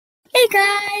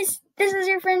Guys, this is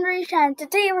your friend Risha, and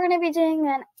today we're going to be doing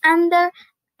an Under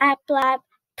App Lab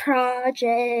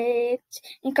project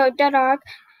in Code.org.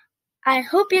 I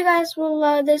hope you guys will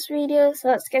love this video, so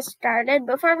let's get started.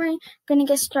 Before we're going to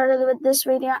get started with this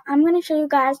video, I'm going to show you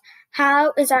guys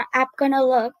how is our app going to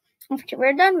look after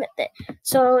we're done with it.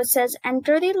 So it says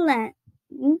enter the length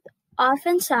off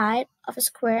inside of a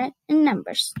square in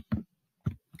numbers.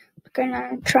 We're going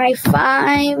to try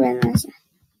 5 and this.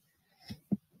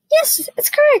 Yes, it's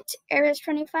correct. Area is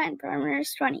 25 and perimeter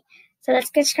is 20. So let's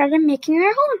get started making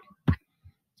our home.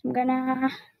 So I'm gonna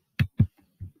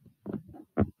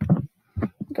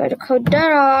go to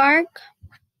code.org.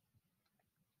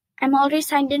 I'm already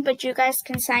signed in, but you guys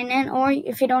can sign in, or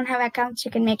if you don't have accounts,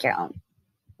 you can make your own.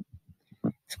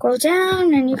 Scroll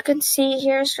down and you can see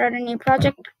here, start a new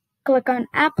project. Click on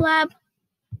App Lab.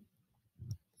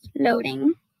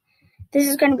 Loading. This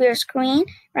is going to be your screen.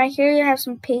 Right here you have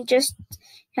some pages.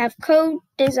 You have code,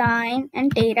 design, and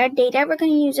data. Data, we're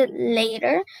going to use it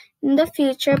later in the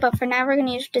future, but for now we're going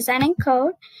to use design and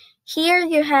code. Here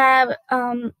you have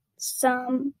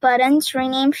some buttons,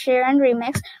 rename, share, and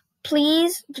remix.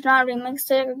 Please do not remix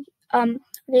it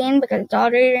again because it's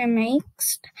already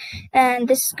remixed. And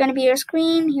this is going to be your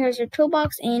screen. Here's your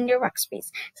toolbox and your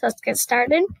workspace. So let's get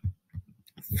started.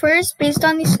 First, based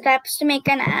on these steps to make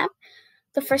an app,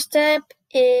 the first step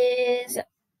is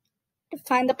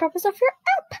define the purpose of your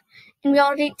app. And we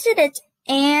already did it.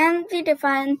 And we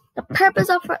define the purpose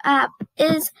of our app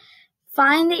is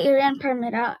find the area and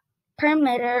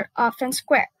perimeter of a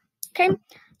square. Okay.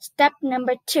 Step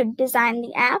number 2, design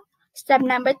the app. Step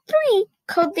number 3,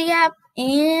 code the app.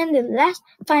 And the last,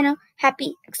 final,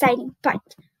 happy, exciting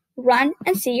part, run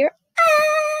and see your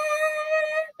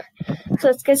app. So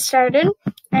let's get started.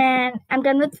 And I'm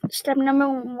done with step number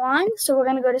 1. So we're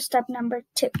going to go to step number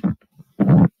 2.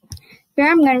 Here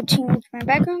I'm going to change my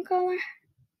background color.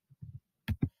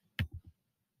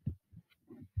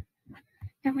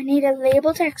 And we need a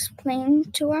label to explain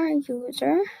to our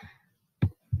user.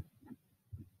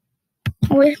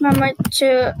 Always remember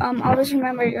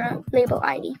your label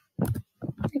ID.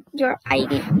 Your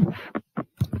ID.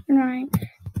 Alright.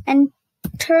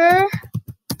 Enter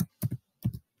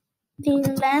the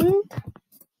length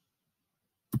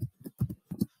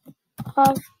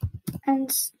of and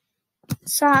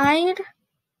side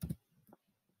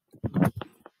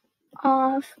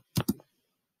of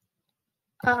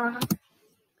a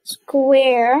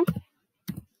square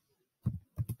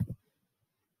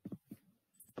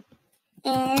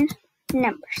in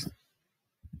numbers.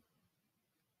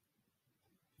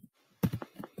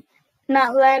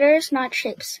 Not letters, not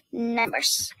shapes,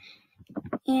 numbers.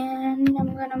 And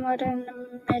I'm going to move it in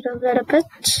the middle a little bit.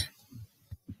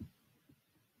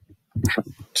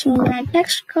 Change my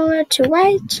text color to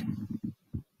white.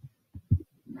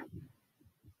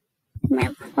 My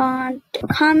font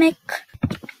comic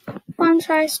font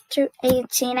size to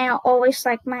 18. I always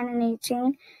like mine in 18.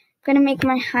 I'm going to make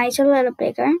my height a little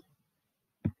bigger.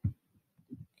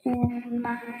 And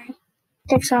my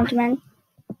text element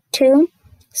to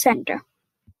center.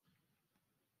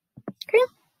 Okay.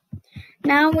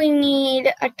 Now we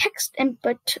need a text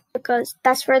input because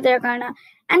that's where they're going to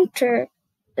enter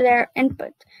their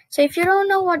input. So if you don't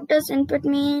know what does input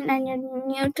mean and you're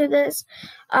new to this,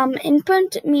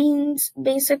 input means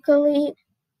basically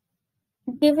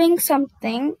giving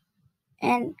something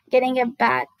and getting it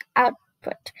back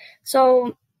output.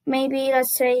 So maybe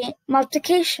let's say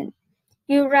multiplication.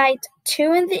 You write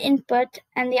 2 in the input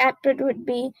and the output would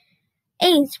be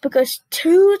 8 because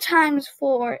 2 times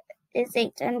 4 is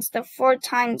 8 and it's the 4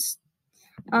 times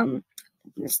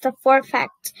it's the 4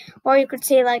 fact. Or you could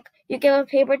say like you give a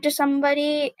paper to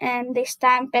somebody and they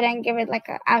stamp it and give it like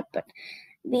an output.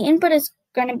 The input is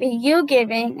going to be you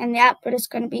giving and the output is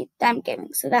going to be them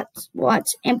giving. So that's what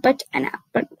input and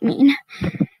output mean.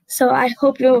 So I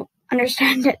hope you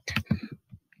understand it.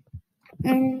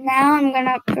 And now I'm going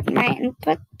to put my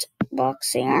input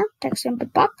box here, text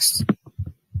input box.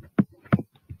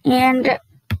 And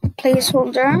the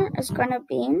placeholder is going to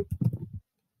be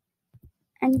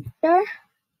enter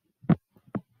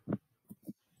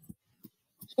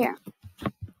here.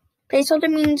 Placeholder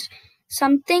means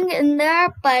something in there,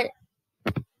 but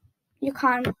you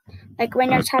can't, like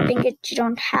when you're typing it, you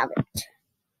don't have it.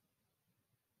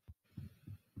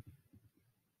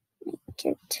 Make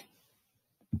it.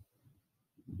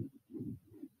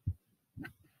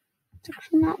 It's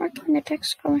actually not working the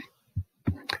text color.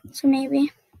 So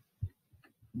maybe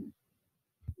I'm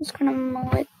just gonna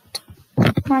move it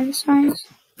one size.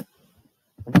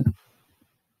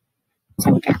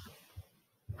 Center.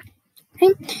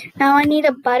 Okay. Now I need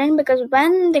a button because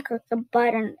when they click the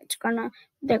button,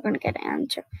 they're gonna get an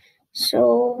answer.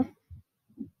 So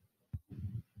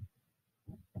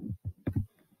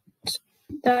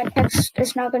the text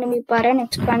is not gonna be button,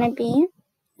 it's gonna be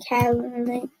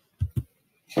calculate.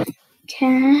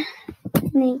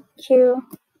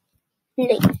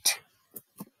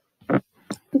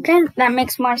 Okay, that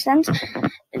makes more sense.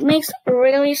 It makes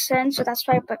really sense, so that's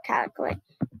why I put calculate.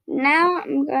 Now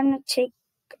I'm gonna take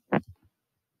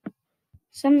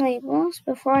some labels.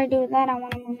 Before I do that, I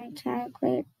want to move my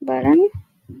calculate button.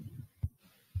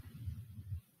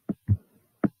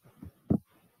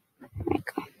 There we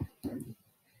go.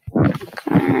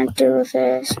 I'm gonna do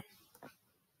this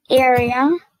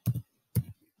area.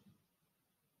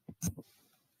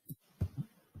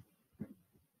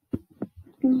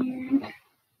 And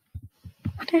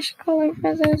dash color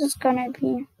for this is gonna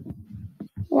be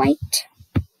white.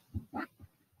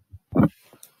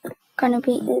 Gonna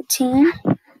be 18.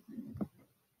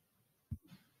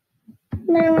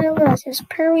 This is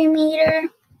perimeter.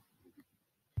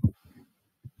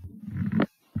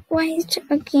 White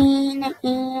again,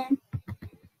 and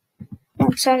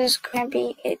so it's gonna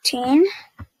be 18.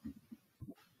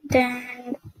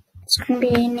 Then it's gonna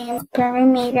be named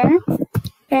perimeter.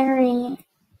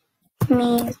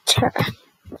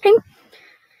 Okay.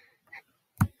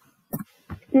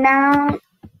 Now,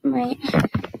 wait.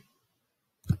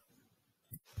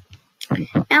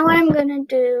 Now what I'm gonna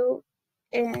do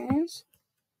is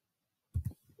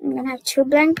I'm gonna have 2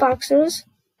 blank boxes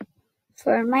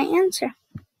for my answer.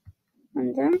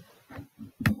 And then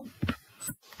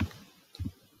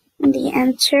the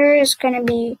answer is gonna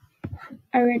be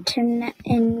written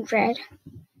in red,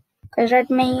 because red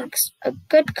makes a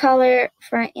good color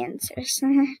for answers.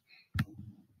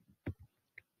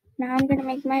 Now I'm gonna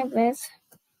make my width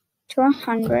to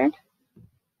 100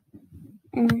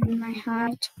 and my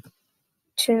height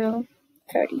to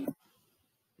 30.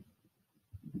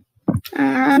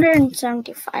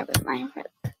 175 is my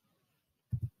width.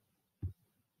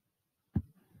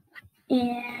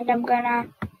 And I'm gonna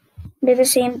do the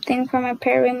same thing for my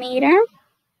perimeter.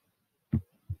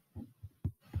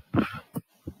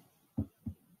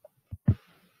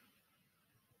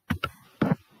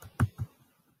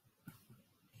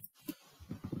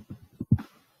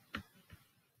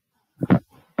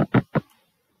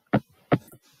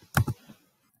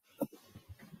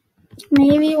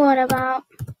 Maybe what about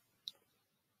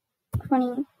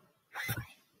 25?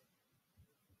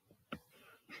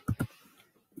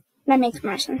 That makes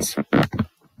more sense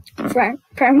for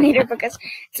perimeter because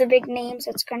it's a big name,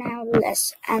 so it's gonna have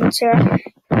less answer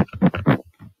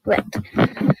width.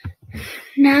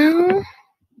 Now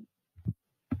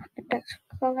the text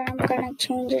color, I'm gonna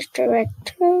change it to red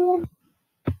too.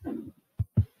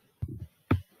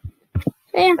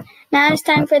 So yeah, now it's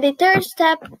time for the third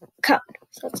step, code.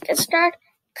 So let's get started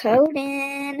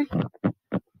coding.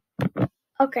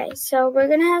 Okay, so we're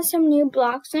gonna have some new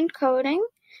blocks in coding.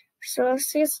 So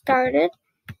let's get started.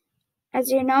 As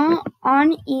you know,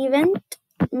 on event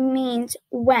means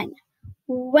when.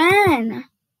 When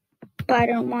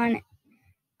button one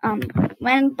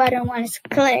is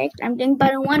clicked, I'm doing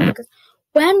button 1 because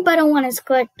when button 1 is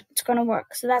clicked, it's gonna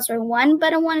work. So that's why when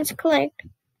button 1 is clicked,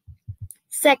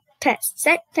 set text,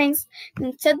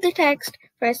 and set the text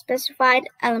for a specified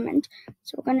element.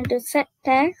 So we're gonna do set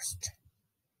text.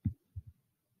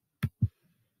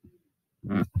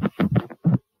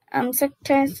 Set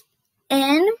text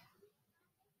in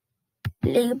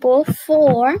label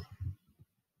 4.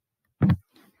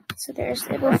 So there's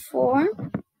label 4.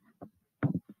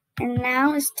 And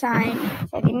now it's time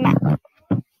for the map.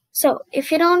 So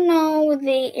if you don't know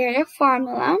the area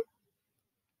formula,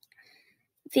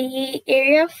 the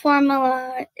area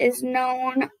formula is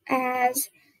known as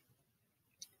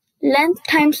length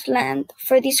times length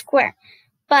for the square.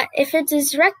 But if it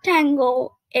is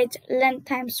rectangle, it's length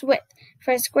times width.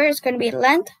 For a square, it's going to be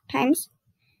length times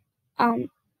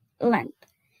length.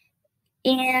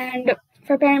 And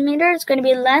for perimeter, it's going to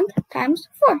be length times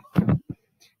 4.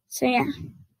 So yeah,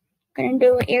 I'm going to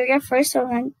do area first, so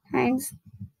length times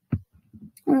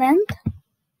length.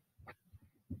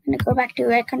 I'm going to go back to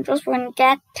red controls. We're going to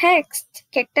get text.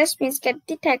 Get text means get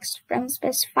the text from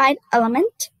specified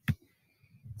element.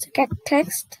 So get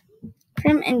text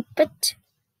from input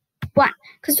 1.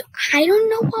 Because I don't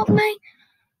know what my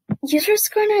user's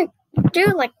going to do,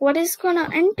 like what is going to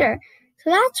enter. So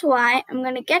that's why I'm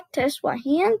going to get text what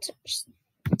he enters.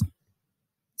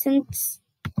 Since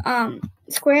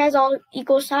square has all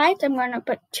equal sides, I'm going to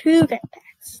put 2 get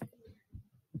text.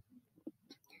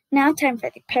 Now time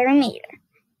for the perimeter.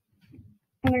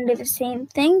 I'm going to do the same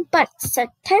thing, but set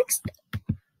text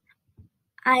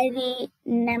ID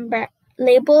number,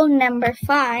 label number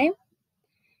 5.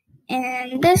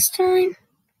 And this time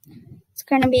it's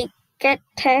going to be get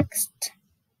text.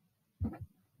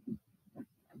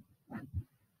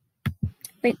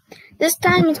 Wait, this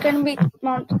time it's going to be,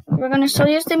 we're going to still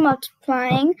use the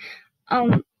multiplying,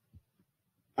 like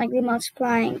the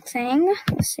multiplying thing.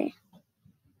 Let's see.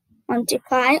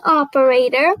 Multiply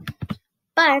operator.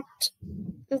 But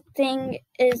the thing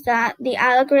is that the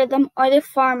algorithm or the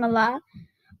formula,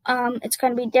 it's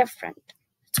going to be different.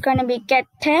 It's going to be get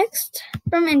text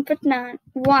from input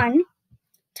 1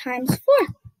 times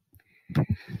 4.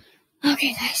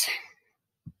 Okay, guys.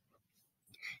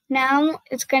 Now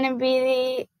it's going to be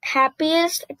the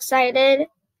happiest, excited,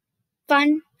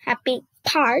 fun, happy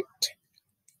part.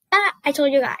 I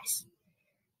told you guys.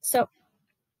 So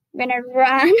I'm going to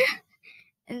run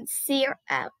and see your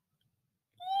app.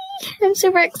 I'm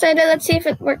super excited. Let's see if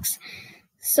it works.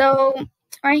 So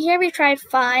right here we tried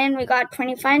phi and we got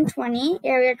 25 and 20,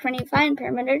 area 25 and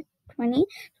perimeter 20.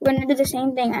 We're going to do the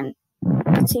same thing and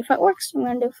let's see if it works. I'm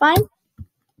going to do 5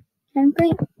 and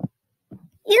 3.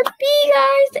 Yippee,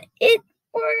 guys! It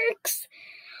works!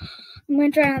 I'm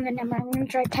going to try another number. I'm going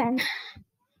to try 10.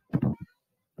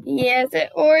 Yes,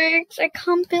 it works. I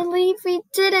can't believe we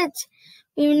did it.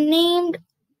 We made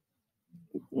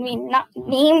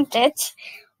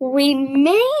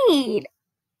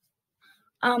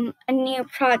a new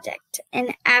project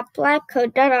in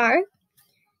applabcode.org,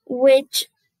 which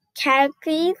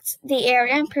calculates the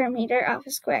area and perimeter of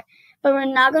a square. But we're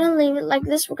not going to leave it like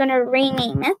this. We're going to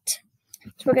rename it.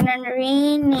 So we're going to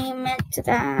rename it.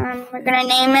 We're going to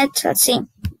name it, let's see,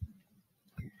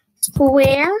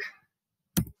 square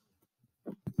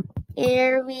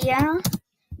area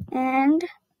and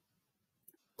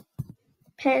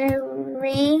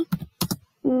perimeter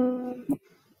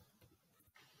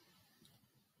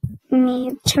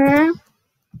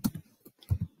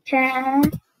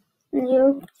calculator.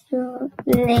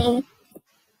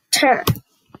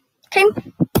 Okay,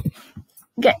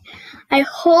 good. I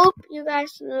hope you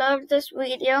guys loved this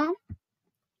video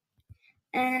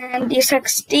and you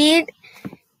succeed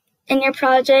in your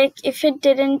project. If you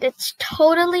didn't, it's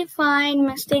totally fine.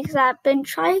 Mistakes happen.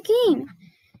 Try again.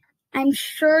 I'm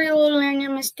sure you will learn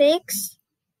your mistakes.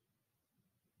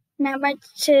 Remember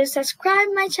to subscribe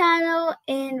my channel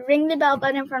and ring the bell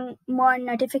button for more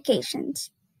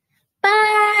notifications.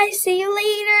 Bye! See you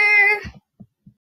later!